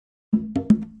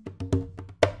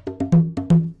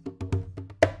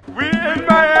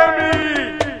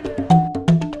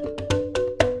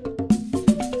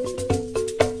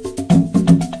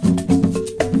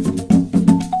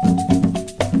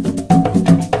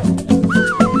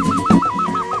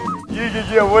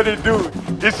Yeah, what it do?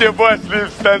 It's your boy Slim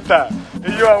Stunter,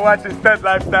 and you are watching Stunt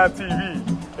Lifestyle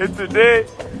TV. And today,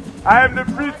 I am the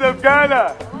Prince of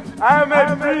Ghana. I am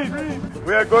a prince.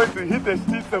 We are going to hit the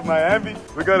streets of Miami.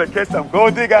 We're going to catch some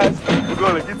gold diggers. We're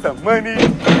going to get some money,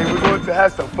 and we're going to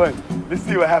have some fun. Let's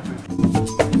see what happens.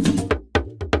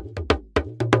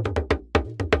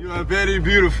 You are very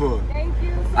beautiful. Thank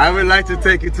you. I would like to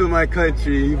take you to my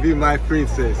country. You be my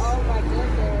princess. Oh my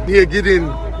goodness. Here, get in.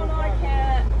 No, I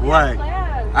can't. Why?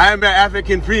 I am an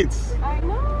African prince. I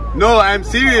know. No, I'm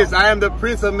serious. I am the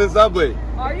Prince of Zimbabwe.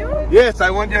 Are you? Yes, I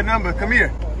want your number. Come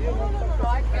here. No,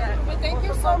 I can't. But thank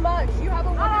you so much. You have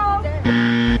a wonderful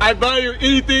day. I buy you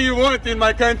anything you want in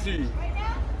my country.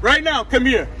 Right now, come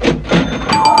here.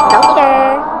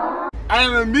 I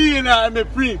am a millionaire. I'm a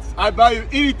prince. I buy you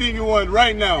anything you want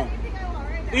right now.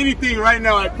 Anything right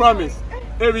now, I promise.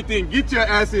 Everything. Get your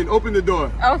ass in. Open the door.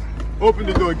 Oh. Open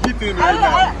the door. Get in right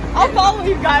now. I'll follow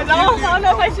you guys. I don't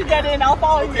know if I should get in. I'll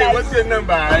follow you guys. What's your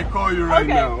number? I call you right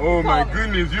now. Oh my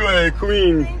goodness, you are a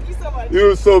queen. Thank you so much.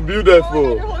 You're so beautiful. Oh my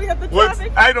God, you're holding up the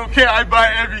traffic. I don't care. I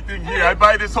buy everything here. I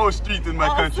buy this whole street in my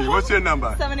country. What's your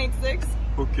number? 786.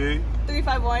 Okay.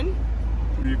 351.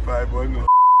 351.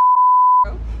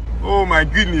 Oh my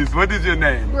goodness, what is your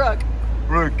name? Brooke.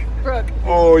 Brooke. Brooke.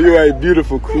 Oh, you are a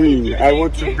beautiful queen. I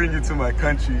want to bring you to my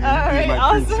country. You Alright, be my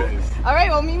awesome. princess. Alright,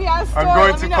 well meet me at the store. I'm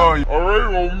going to call you.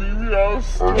 Alright, well meet me at the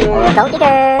store.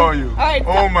 Call you. Alright,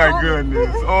 oh my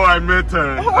goodness. Oh, I met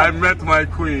her. I met my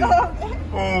queen.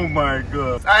 Oh my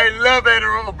God. I love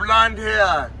her blonde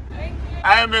hair. Thank you.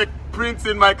 I am a prince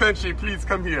in my country. Please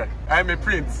come here. I am a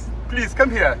prince. Please come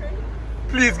here.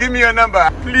 Please give me your number.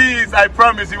 Please, I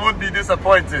promise you won't be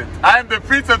disappointed. I am the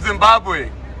Prince of Zimbabwe.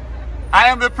 I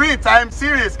am the prince. I am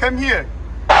serious. Come here.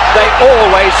 They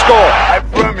always score. I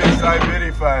promise. I'm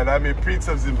verified. I'm a Prince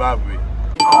of Zimbabwe.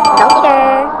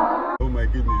 Oh my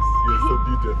goodness. You're so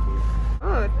beautiful.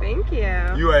 Oh, thank you.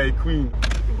 You are a queen.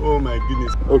 Oh my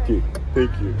goodness. Okay.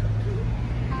 Thank you.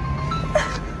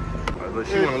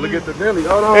 She want to look at the belly.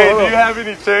 Hold on. Hey, do you have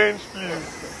any change,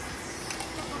 please?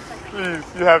 Please,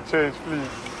 you have change, please.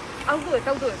 I'll do it.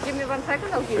 Give me 1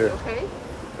 second. I'll give you, okay?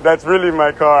 That's really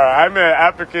my car. I'm an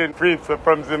African prince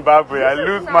from Zimbabwe. I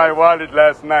lost my wallet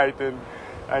last night and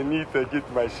I need to get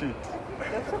my sheet.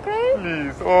 That's okay.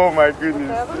 Please. Oh my goodness.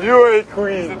 Whatever. You're a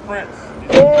queen. He's a prince.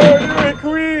 Oh, you're a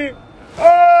queen.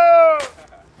 Oh,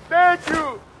 thank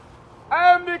you.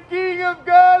 I am the king of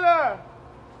Ghana.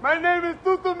 My name is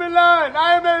Tutu Milan.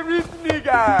 I am a rich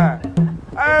nigga.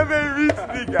 I am a rich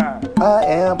nigga. I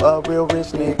am a real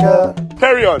rich nigga.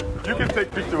 Carry on. You can take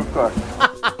picture of car.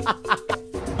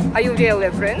 Are you really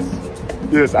a prince?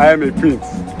 Yes, I am a prince.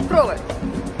 Prove it.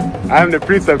 I am the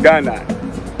Prince of Ghana.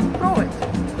 Prove it.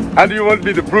 How do you want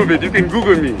me to prove it? You can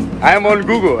Google me. I am on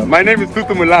Google. My name is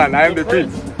Tutu Milan. I am the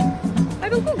prince. I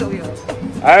will Google you.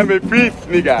 I am a prince,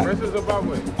 nigga. Prince of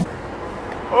Zimbabwe.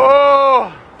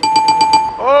 Oh,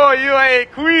 you are a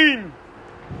queen.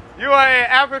 You are an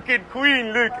African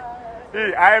queen. Look,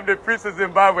 hey, I am the Prince of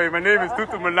Zimbabwe. My name is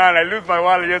Tutu Milan. I lost my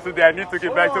wallet yesterday. I need to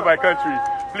get back to my country.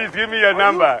 Please give me your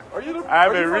number. I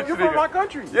am a rich nigga. From my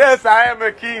country? Yes, I am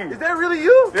a king. Is that really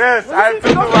you? Yes, I am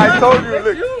Tutu. I told you.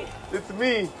 Look, you? it's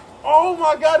me. Oh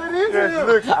my God, it is Yes, him.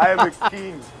 look, I am a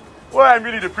king. Well, I'm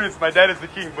really the prince. My dad is the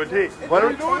king. But hey, What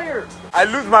are you doing here? I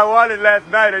lost my wallet last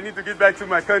night. I need to get back to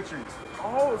my country.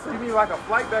 Oh, so you mean like a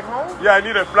flight back home? Yeah, I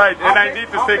need a flight, and I need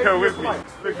to I'll take pay her for with your me. flight.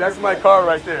 Look, that's my car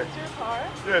right there. Your car?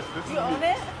 Yes, this is You own me.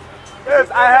 it? Yes,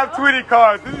 I have 20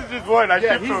 cars. This is just one. I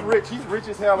Yeah, shipped he's from. rich. He's rich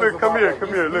as hell. Look, come here, come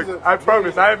here. Look, I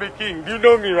promise, I am a king. You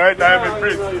know me, right? I am a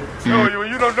prince. No,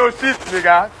 you don't know shit,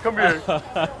 nigga. Come here.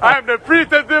 I am the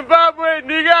Prince of Zimbabwe,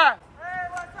 nigga.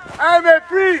 I am a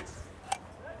prince.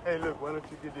 Hey, look, why don't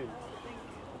you get in?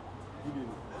 Get in.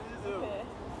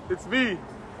 It's me.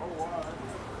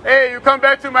 Hey, you come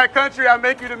back to my country, I'll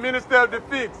make you the Minister of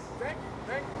Defense.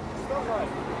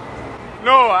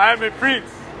 No, I am a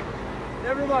prince.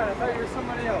 Never mind. I thought you were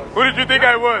somebody else. Who did you think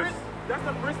I was? That's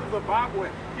the Prince of Zimbabwe.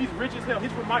 He's rich as hell.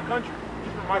 He's from my country.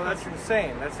 He's from my country. That's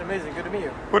insane. That's amazing. Good to meet you.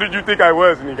 Who did you think I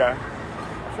was, nigga?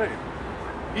 I'll show you.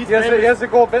 He's He has famous. the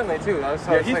Gold Bentley too.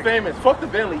 Yeah, he's famous. Fuck the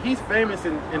Bentley. He's famous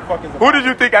in fucking Zimbabwe. Who did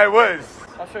you think I was?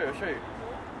 I'll show you.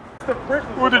 The Prince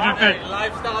of Who did you Zimbabwe. think?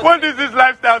 Lifestyle. What is this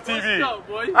Lifestyle TV? What's up,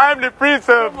 boy? I'm the Prince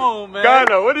of Come on, man.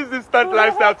 Ghana. What is this Stunt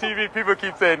Lifestyle TV? People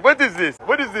keep saying, what is this?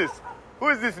 What is this? Who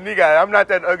is this nigga? I'm not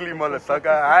that ugly motherfucker.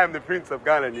 I am the Prince of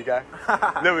Ghana, nigga.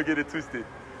 Never get it twisted.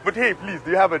 But hey, please,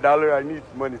 do you have $1? I need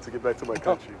money to get back to my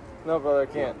country. No, brother, I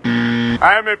can't.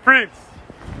 I am a prince.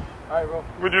 All right, bro.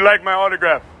 Would you like my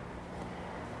autograph?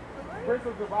 Prince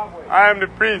of Zimbabwe. I am the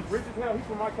prince. Rich as hell. He's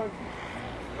from my country.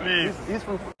 Please. He's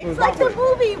from It's like the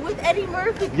movie with Eddie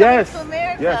Murphy coming Yes. to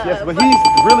America. Yes, but he's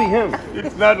really him.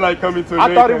 It's not like coming to I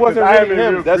America. thought it wasn't 'cause I am really a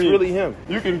him. real That's prince. really him.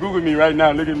 You can Google me right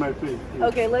now. Look at my face.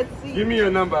 Okay, let's see. Give me your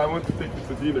number. I want to take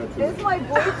you to dinner. Too. This is my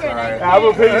boyfriend. I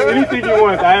will pay you anything you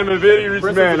want. I am a very rich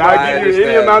man. I'll give you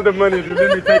any amount of money to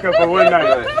let me take her for one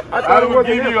night. I will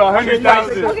give you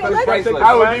 $100,000. Okay, let's see.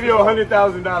 I will give you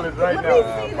 $100,000 right Let now.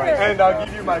 me see this. And I'll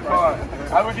give you my car.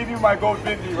 I will give you my Gold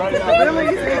Bentley right now. Really?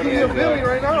 He's gonna give you a Billy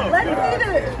right now. Let's see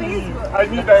this. Facebook. I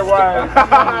need that wife.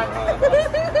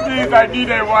 Please, I need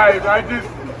that wife.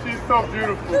 She's so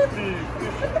beautiful.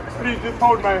 Please, just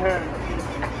hold my hand.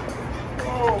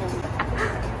 Oh.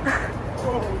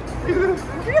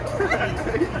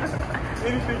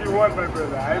 Anything you want, my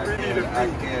brother. I really need a I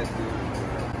free. can't,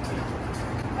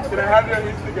 Can I have your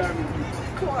Instagram?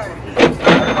 Of course.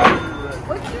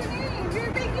 What's your name?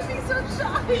 You're making me so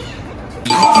shy.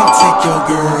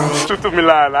 Tutu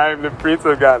Milan, I am the Prince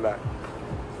of Ghana.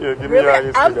 Yeah, give me your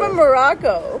Really? Instagram. I'm from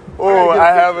Morocco. Oh, I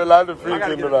have a lot of friends in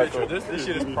Get a Morocco. picture. This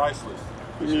shit is priceless.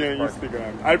 Give me your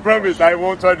Instagram. I promise I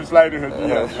won't try to slide in her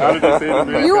DMs. I'll just say to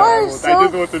me, You I are won't. so I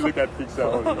just want to look at pictures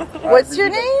only. What's your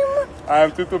name? I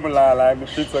am Tutu Milan. I am the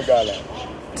Prince of Ghana.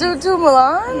 Tutu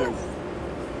Milan? Yes.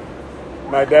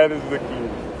 My dad is the king.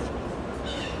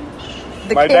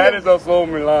 The My king dad of- is also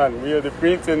Milan. We are the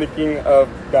prince and the king of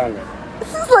Ghana.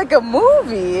 This is like a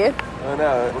movie. I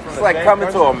know. It's like coming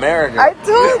to America. I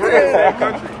told you.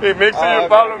 Hey, make sure you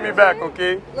follow me back,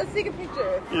 okay? Let's take a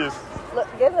picture. Yes. Look,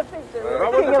 get a picture. If I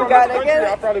King wasn't of from this Ghana. country, Get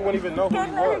I it. probably wouldn't even know who Get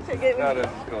he a was. picture. Get No, it. this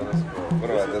is cool. This is cool. What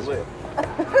about this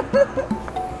one?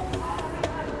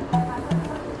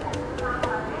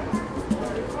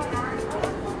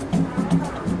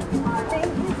 Thank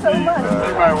you so much.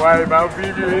 Be my wife. I'll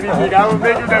give you anything. I will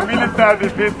make you the minister of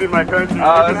defense in my country.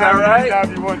 Oh, is that right?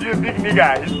 If you want. You're a big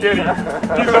nigga. He's kidding.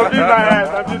 He's so big my ass.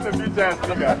 I'm just a bitch ass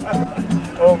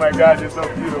nigga. Oh my God, you're so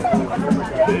beautiful. Oh my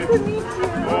God. Nice to meet you.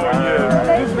 Oh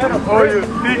yeah. Oh, you're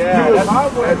sick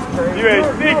too. You're a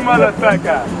sick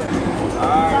motherfucker.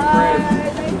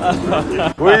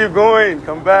 Where you going?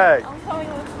 Come back. I'm coming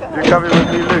with Scott. You're coming with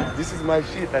me. Look, this is my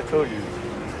shit. I told you.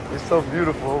 It's so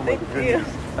beautiful. Oh my Thank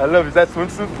goodness. I love it. Is that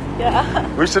swimsuit?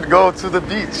 Yeah. We should go to the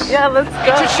beach. Yeah, let's go.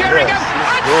 Let's go.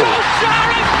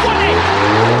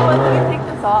 Oh, let me take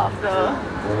this off, though.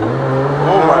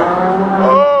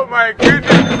 Oh my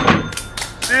goodness.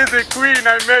 She's a queen.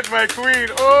 I met my queen.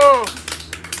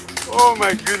 Oh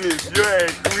my goodness. You're a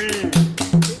queen.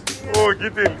 Oh,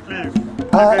 get in, please.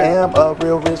 I am a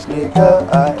real rich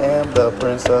nigga. I am the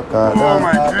Prince of Ghana. Oh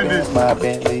my I goodness. am my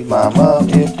Bentley mama.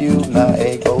 If you not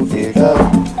a gold digger,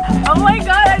 Oh my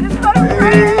God, I just got a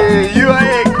Hey, you are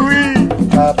a queen.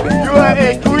 I been You are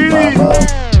a queen.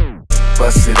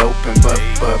 Bust it open, bust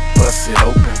it open, bust it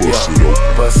open, bust it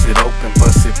open, bust it open,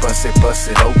 bust it open, bust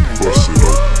it open,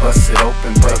 bust it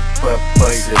open,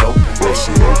 bust it open, bust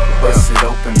it open, bust it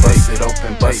open, bust it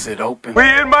open, bust it open. We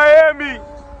in Miami.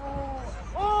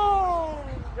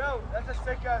 Yo, that's a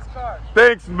sick ass car.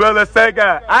 Thanks, brother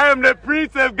Sega. I am the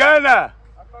Prince of Ghana.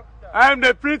 I am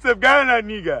the Prince of Ghana,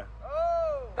 nigga.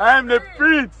 I am the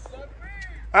Prince.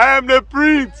 I am the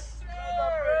Prince.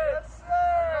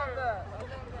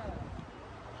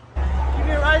 You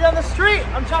can ride down the street.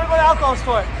 I'm trying to go to the alcohol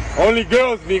store. Only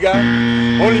girls, nigga.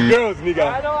 Only girls, nigga.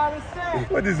 I don't understand.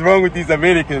 What is wrong with these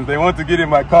Americans? They want to get in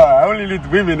my car. I only let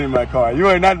women in my car. You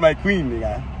are not my queen,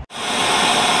 nigga.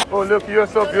 Oh, look, you're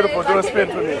so beautiful. Don't spin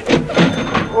for me.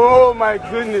 Oh, my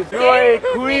goodness. You are a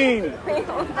queen.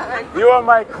 You are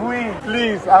my queen.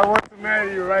 Please, I want to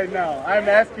marry you right now. I'm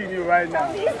asking you right now.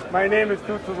 My name is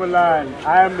Tutu Milan.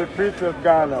 I am the Prince of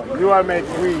Ghana. You are my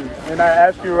queen. And I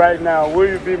ask you right now, will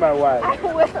you be my wife? I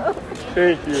will.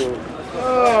 Thank you.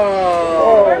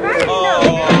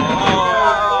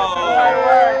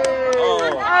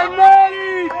 I'm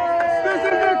married! This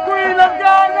is the Queen of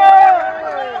Ghana!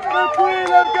 The Queen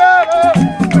of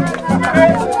Ghana!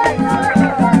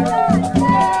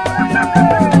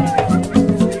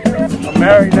 I'm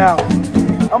married now.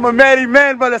 I'm a married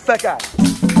man, brother Saka.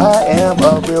 I am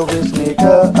a real rich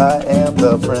nigga. I am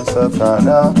the Prince of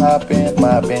Ghana. I been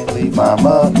my Bentley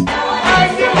mama.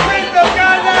 I'm the Prince of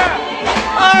Ghana!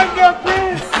 I'm the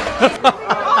Prince!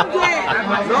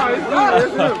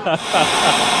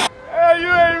 Hey, you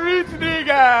a rich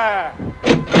nigga!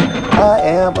 I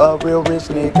am a real rich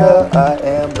nigga. I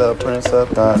am the Prince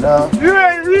of Ghana. You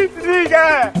a rich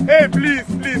nigga! Hey, please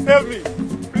help me.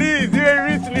 Please, you a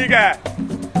rich nigga.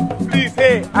 Please,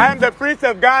 hey, I am the Prince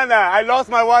of Ghana. I lost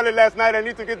my wallet last night. I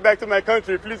need to get back to my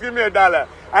country. Please give me $1.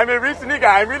 I'm a rich nigga.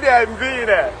 I'm a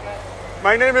billionaire.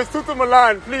 My name is Tutu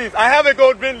Milan. Please, I have a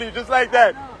Gold Bentley just like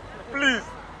that. Please,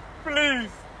 please,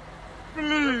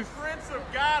 please.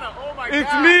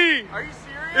 It's me. Are you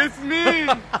serious? It's me.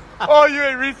 Oh, you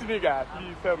a rich nigga.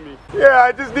 Please help me. Yeah,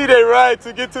 I just need a ride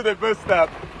to get to the bus stop.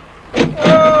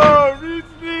 Oh, rich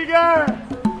nigga.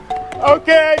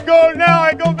 Okay, I go now.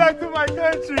 I go back to my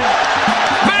country.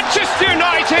 Manchester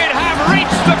United have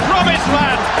reached the promised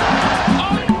land.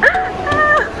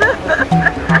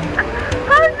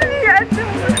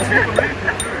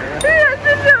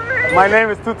 My name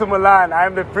is Tutu Milan. I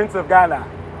am the Prince of Ghana.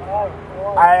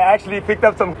 I actually picked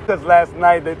up some hookers last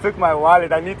night. They took my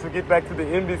wallet. I need to get back to the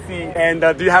embassy. And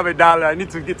do you have $1? I need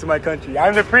to get to my country.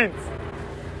 I'm the prince.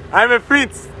 I'm a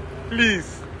prince.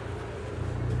 Please.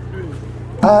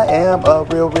 I am a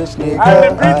real rich nigga.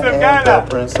 I'm the Prince of I am Ghana. the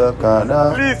Prince of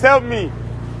Ghana. Please help me.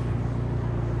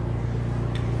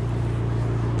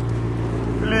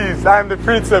 Please, I'm the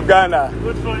Prince of Ghana.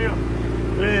 Good for you.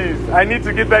 Please, I need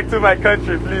to get back to my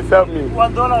country. Please help me. $1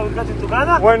 will get you to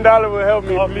Ghana? $1 will help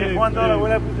me, Okay, please. $1 please. will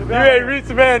help you to You Ghana. a rich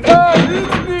man. Oh,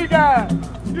 rich nigga.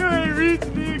 You a rich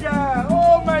nigga.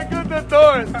 Oh my goodness,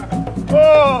 Lord.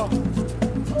 Oh.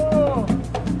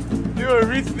 You a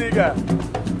rich nigga.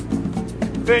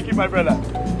 Thank you, my brother.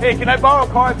 Hey, can I borrow a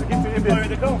car to get to India?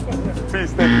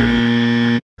 Please, thank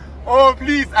you. Oh,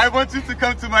 please, I want you to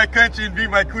come to my country and be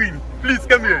my queen. Please,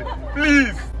 come here.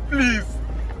 Please, please.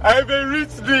 I'm a rich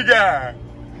nigga.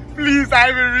 Please,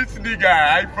 I'm a rich nigga.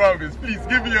 I promise. Please,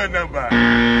 give me your number.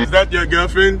 Is that your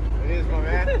girlfriend? It is, my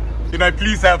man. Can I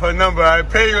please have her number? I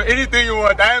pay you anything you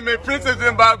want. I am a princess of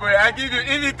Zimbabwe. I give you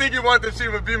anything you want and she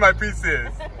will be my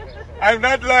princess. I'm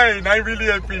not lying. I'm really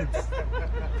a prince.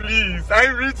 Please,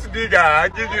 I'm rich nigga. I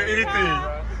give you anything.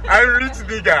 I'm rich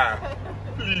nigga.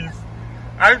 Please.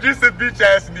 I'm just a bitch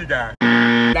ass nigga.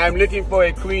 I'm looking for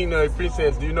a queen or a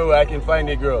princess. Do you know where I can find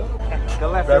a girl? The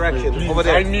left direction. Please, Over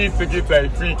there. I need to get a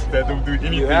freak that will do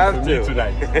anything have for to. me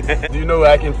tonight. Do you know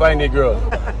where I can find a girl?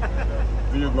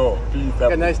 Do you know? Please help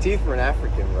Got me. nice teeth for an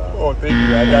African, bro. Oh, thank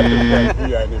you. I got them right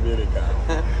here in America.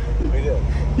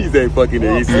 He's a fucking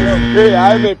racist. Hey,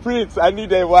 I'm a prince. I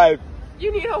need a wife.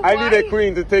 You need a wife? I need a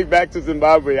queen to take back to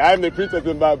Zimbabwe. I'm the Prince of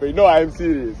Zimbabwe. No, I'm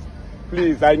serious.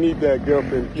 Please, I need a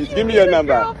girlfriend. Please, give me your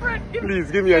number. Please,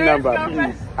 give me your number.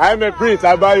 Please. I'm a prince.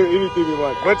 I'll buy you anything you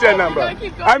want. What's your number?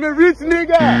 I'm a rich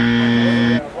nigga.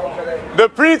 The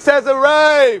prince has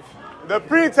arrived. The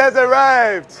prince has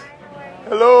arrived.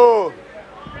 Hello.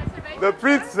 The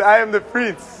prince, I am the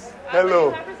prince.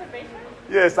 Hello.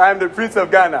 Yes, I am the Prince of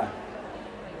Ghana.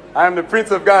 I am the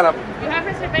Prince of Ghana. You have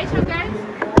reservation, guys?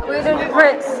 We're the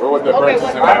prince. I'm the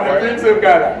Prince of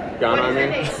Ghana. Ghana, I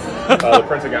mean. The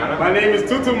Prince of Ghana. My name is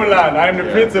Tutu Milan. I am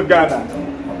the Prince of Ghana.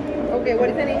 Okay, what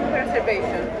is the name of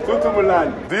reservation? Tutu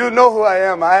Milan. Do you know who I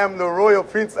am? I am the Royal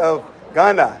Prince of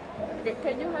Ghana. Can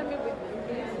you help me with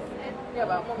this? Yeah,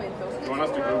 about momentos. You want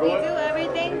us to Google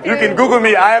it? You can Google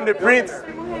me. I am the Prince.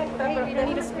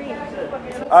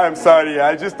 I'm sorry.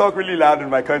 I just talk really loud in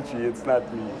my country. It's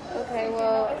not me. Okay,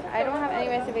 well, I don't have any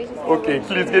reservations. Okay,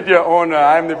 please get your own.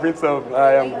 I am the Prince of.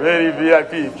 I am very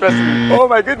VIP. Trust me. Oh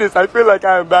my goodness, I feel like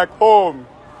I am back home.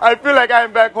 I feel like I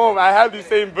am back home. I have the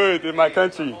same bird in my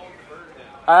country.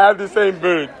 I have the same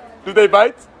bird. Do they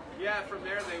bite? Yeah, from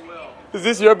there they will. Is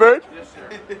this your bird? Yes,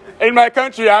 sir. In my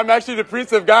country, I'm actually the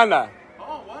Prince of Ghana.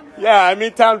 Oh, wonderful. Yeah, I'm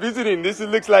in town visiting. This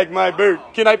looks like my bird.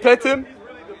 Can I pet him? He's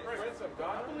really the Prince of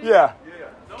Ghana? Yeah.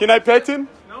 Can I pet him?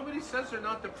 Nobody says they're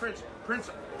not the Prince.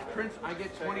 Prince, I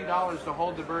get $20 to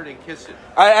hold the bird and kiss it.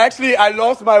 I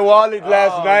lost my wallet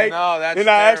last night. No, that's and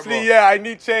I terrible. I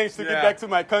need change to get Yeah. back to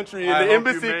my country. And I the hope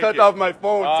embassy you make cut it. off my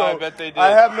phone, Oh, so I bet they did.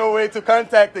 I have no way to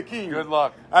contact the king. Good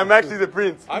luck. I'm actually the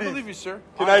prince. I Please. believe you, sir.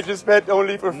 Can I just pet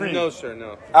only for free? No, sir,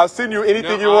 no. I'll send you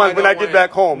anything No, you want when I don't get want back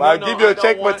it. home. No, I'll no, give you I a don't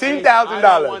check for want $10,000. I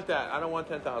don't want that. I don't want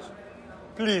 $10,000.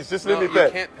 Please, just No, let me you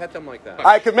pet. can't pet them like that.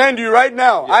 I command you right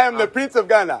now. Yeah, I am the Prince of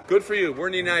Ghana. Good for you. We're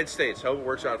in the United States. Hope it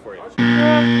works out for you.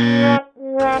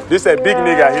 This a big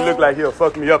nigga. He look like he'll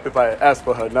fuck me up if I ask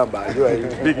for her number. You a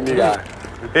big nigga.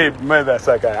 Hey, mother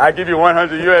sucker. I give you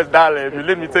 $100 if you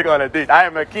let me take on a date. I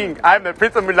am a king. I am the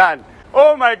Prince of Milan.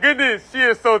 Oh my goodness, she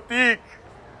is so thick.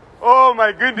 Oh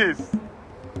my goodness.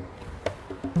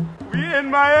 We in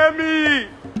Miami.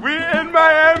 We in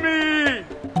Miami.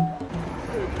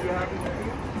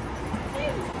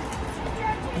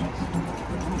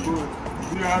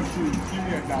 You have shoes. Give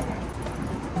me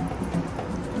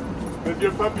 $1. Does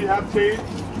your puppy have change?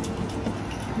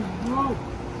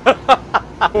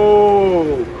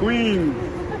 Oh, queen.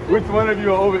 Which one of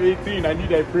you are over 18? I need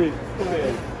that prince.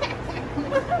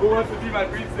 Who wants to be my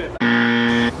princess?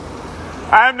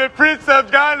 I'm the Prince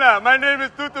of Ghana. My name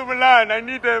is Tutu Milan. I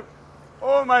need the...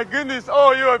 Oh my goodness.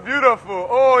 Oh, you are beautiful.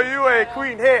 Oh, you are a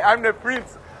queen. Hey, I'm the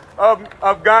Prince of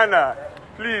Ghana.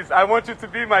 please, I want you to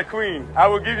be my queen. I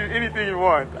will give you anything you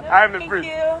want. I'm the prince.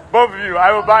 you. Both of you,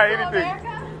 I will buy anything.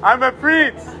 I'm a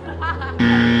prince.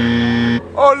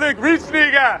 Oh, look, rich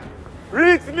nigga.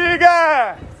 Rich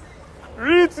nigga.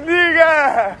 Rich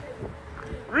nigga.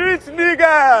 Rich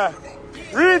nigga.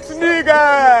 Rich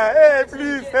nigga. Hey,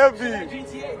 please help me.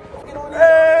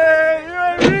 Hey,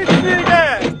 you're a rich nigga.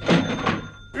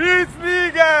 Rich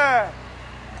nigga.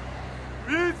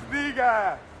 Rich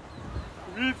nigga.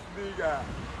 Rich nigga.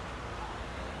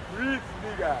 Rich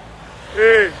nigga.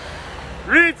 Hey.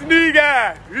 Rich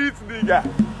nigga. Rich nigga.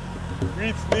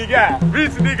 Rich nigga.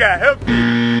 Rich nigga. Help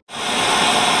me.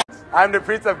 I'm the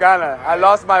Prince of Ghana. I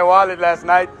lost my wallet last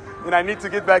night and I need to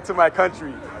get back to my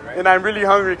country. And I'm really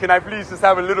hungry. Can I please just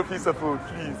have a little piece of food?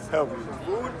 Please help me.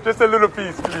 Just a little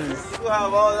piece, please. You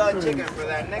have all that chicken for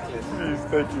that necklace. Please,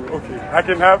 thank you. Okay, I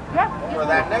can have? Yeah. For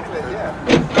that necklace, yeah.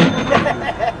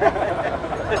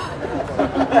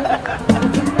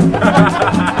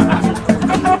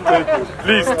 Thank you.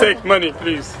 Please take money,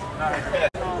 please.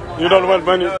 You don't want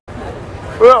money?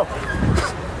 Well,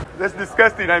 that's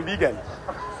disgusting. I'm vegan.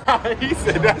 He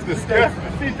said that's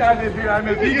disgusting. Sit down in here. I'm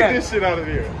a vegan. Get this shit out of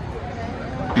here.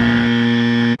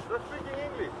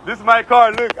 This is my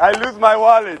car. Look, I lose my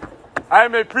wallet. I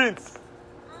am a prince.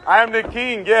 I am the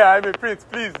king. Yeah, I'm a prince.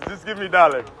 Please, just give me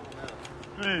 $1.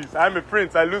 Please, I'm a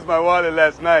prince. I lose my wallet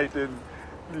last night. And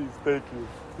please, thank you.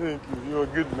 Thank you. You're a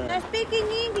good man. I'm speaking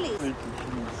English. Thank you,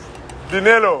 please.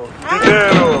 Dinero.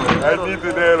 Dinero. I need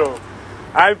dinero.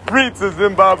 I'm Prince of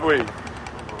Zimbabwe.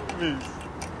 Please.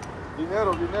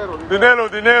 Dinero, dinero, Dinero,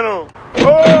 dinero.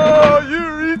 Oh, you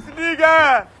rich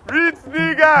nigga. Rich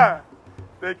nigga.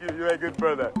 Thank you. You're a good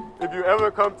brother. If you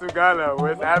ever come to Ghana,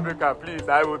 West Africa, please,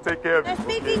 I will take care of you. I'm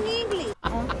speaking English.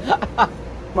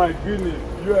 My goodness,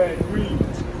 you are a queen.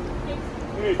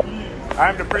 Hey, please.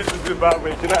 I'm the Prince of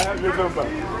Zimbabwe. Can I have your number?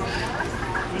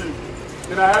 Please.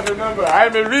 Can I have your number?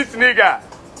 I'm a rich nigga.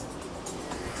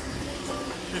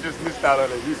 She just missed out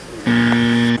on a rich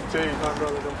nigga. Change, my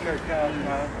brother. Don't care cash,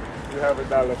 man. You have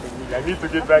 $1 for me. I need to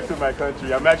get back to my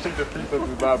country. I'm actually the Prince of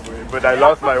Zimbabwe, but I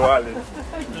lost my wallet.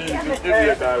 Please, just give me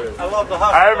 $1. I love the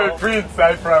hustle. I am a prince,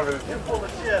 I promise. You're full of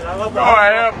shit. I love the No, hustle.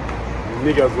 I am.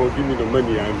 Niggas won't give me the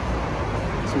money. I'm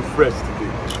too fresh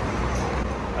today.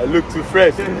 I look too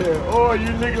fresh. Oh, you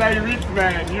look like a rich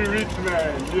man. You rich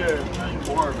man. Yeah.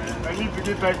 Poor man. I need to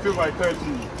get back to my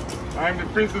country. I'm the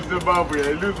Prince of Zimbabwe.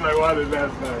 I lose my wallet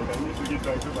last night. I need to get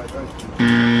back to my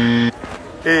country.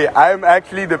 Hey, I'm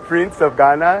actually the Prince of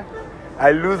Ghana. I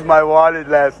lose my wallet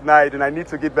last night and I need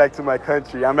to get back to my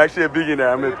country. I'm actually a billionaire.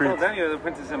 I'm a prince. Then you're the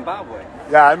Prince of Zimbabwe.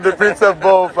 Yeah, I'm the Prince of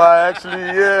both.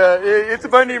 Yeah. It's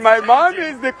funny. My mom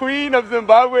is the Queen of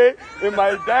Zimbabwe and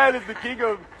my dad is the King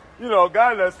of,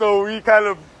 Ghana. So we kind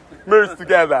of merged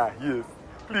together. Yes.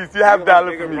 Please, you have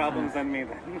 $1 for me. Problems than me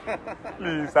then.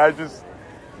 Please,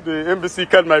 the embassy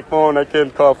cut my phone. I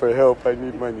can't call for help. I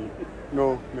need money.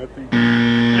 No, nothing.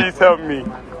 Please help me.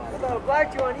 I'll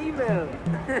block you on email.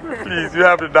 Please, you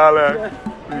have $1.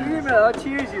 Email, I'll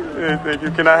choose you. Hey, thank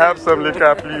you. Can I have some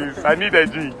liquor, please? I need a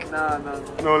drink. No.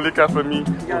 No liquor for me. You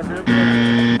got it.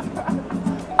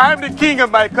 I'm the king of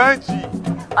my country.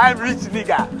 I'm rich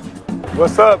nigga.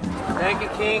 What's up? Thank you,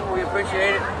 King. We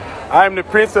appreciate it. I'm the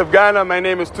Prince of Ghana. My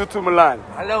name is Tutu Milan.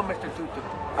 Hello, Mr. Tutu.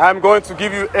 I'm going to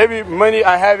give you every money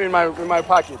I have in my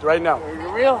pocket right now. Are you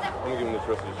real? I'm gonna give him the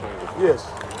rest of the change. Yes.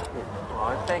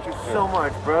 Oh, thank you so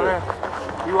much, brother.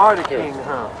 You are the king,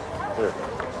 huh?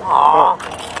 Aw.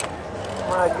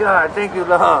 My God, thank you,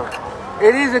 love.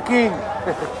 It is a king.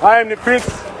 I am the Prince.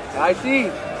 I see.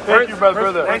 Thank you, my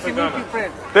brother. Nice to meet you,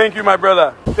 Prince. Thank you, my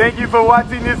brother. Thank you for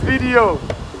watching this video.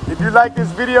 If you like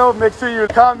this video, make sure you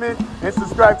comment and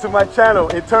subscribe to my channel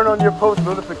and turn on your post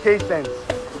notifications.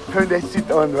 Turn that shit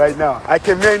on right now. I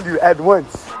commend you at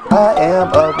once. I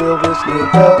am a real rich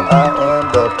nigga. I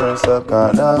am the Prince of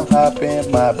Ghana. Hop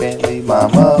in my Bentley,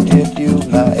 mama, if you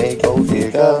not a gold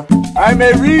digger. I'm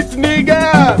a rich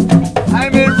nigga.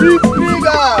 I'm a